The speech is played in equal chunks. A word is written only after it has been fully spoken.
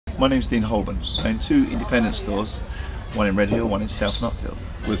My name's Dean Holborn. I own two independent stores, one in Redhill, one in South Nutfield.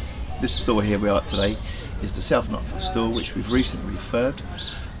 This store here we are at today is the South Nutfield store, which we've recently refurbed.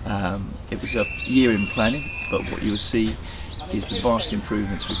 It was a year in planning, but what you will see is the vast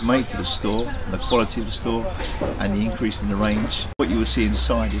improvements we've made to the store, and the quality of the store, and the increase in the range. What you will see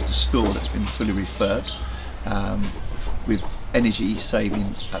inside is the store that's been fully refurbed, with energy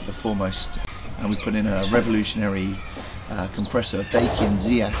saving at the foremost, and we put in a revolutionary compressor, a Daikin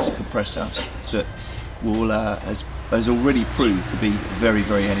ZS compressor that will has already proved to be very,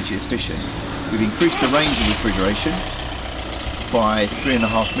 very energy efficient. We've increased the range of refrigeration by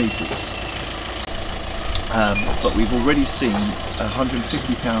 3.5 metres, but we've already seen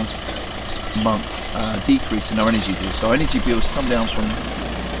 £150 a month decrease in our energy bill. So our energy bills come down from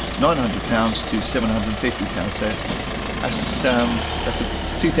 £900 to £750. So that's a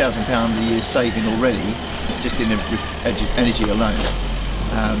 £2,000 a year saving already, just in energy alone.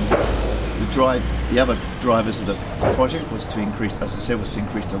 The other drivers of the project was to increase, as I said, was to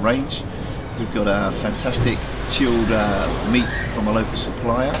increase the range. We've got a fantastic chilled meat from a local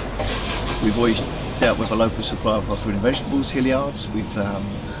supplier. We've always dealt with a local supplier of our fruit and vegetables, Hilliards. We've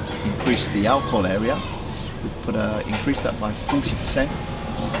increased the alcohol area. We've increased that by 40%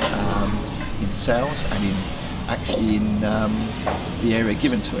 in sales and in the area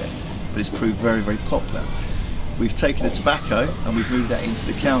given to it. But it's proved very, very popular. We've taken the tobacco and we've moved that into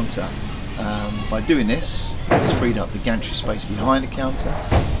the counter. By doing this, it's freed up the gantry space behind the counter.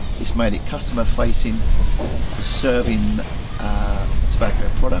 It's made it customer facing for serving tobacco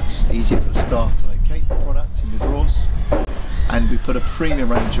products, easier for the staff to locate the product in the drawers. And we put a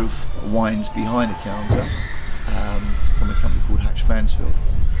premium range of wines behind the counter from a company called Mansfield.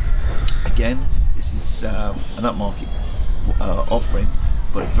 Again, this is an upmarket offering,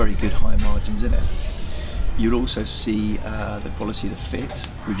 but very good high margins in it. You'll also see the quality of the fit.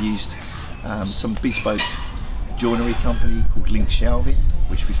 We've used some bespoke joinery company called Link Shelving,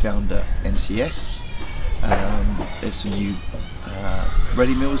 which we found at NCS. There's some new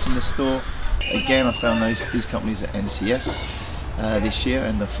ready meals in the store. Again, I found these companies at NCS this year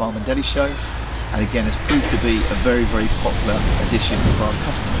in the Farm and Deli show, and again it's proved to be a very, very popular addition for our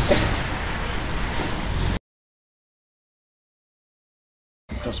customers.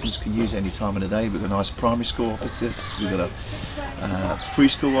 Customers can use it any time of the day. We've got a nice primary school opposite us, we've got a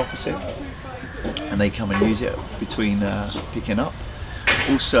preschool opposite, and they come and use it between picking up.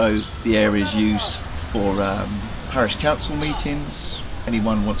 Also, the area is used for parish council meetings.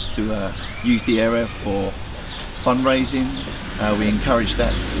 Anyone wants to use the area for fundraising, we encourage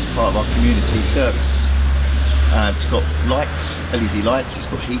that as part of our community service. It's got lights, LED lights, it's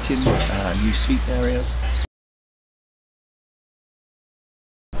got heating, new seat areas.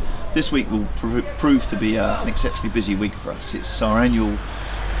 This week will prove to be an exceptionally busy week for us. It's our annual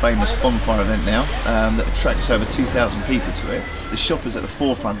famous bonfire event now that attracts over 2,000 people to it. The shop is at the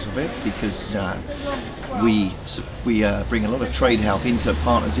forefront of it because we bring a lot of trade help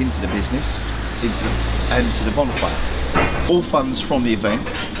partners into the business, and to the bonfire. All funds from the event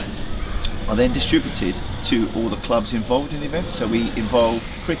are then distributed to all the clubs involved in the event. So we involve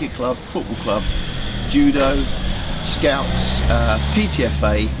the cricket club, football club, judo, scouts,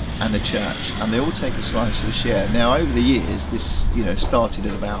 PTFA, and the church, and they all take a slice of the share. Now, over the years, this started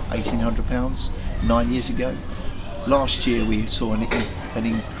at about £1,800 9 years ago. Last year, we saw an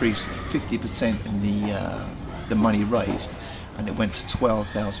increase of 50% in the money raised, and it went to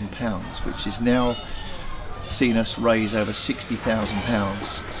 £12,000, which is now seen us raise over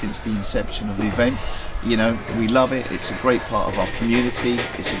 £60,000 since the inception of the event. We love it. It's a great part of our community.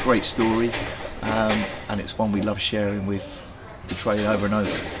 It's a great story, and it's one we love sharing with the trade over and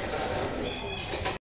over.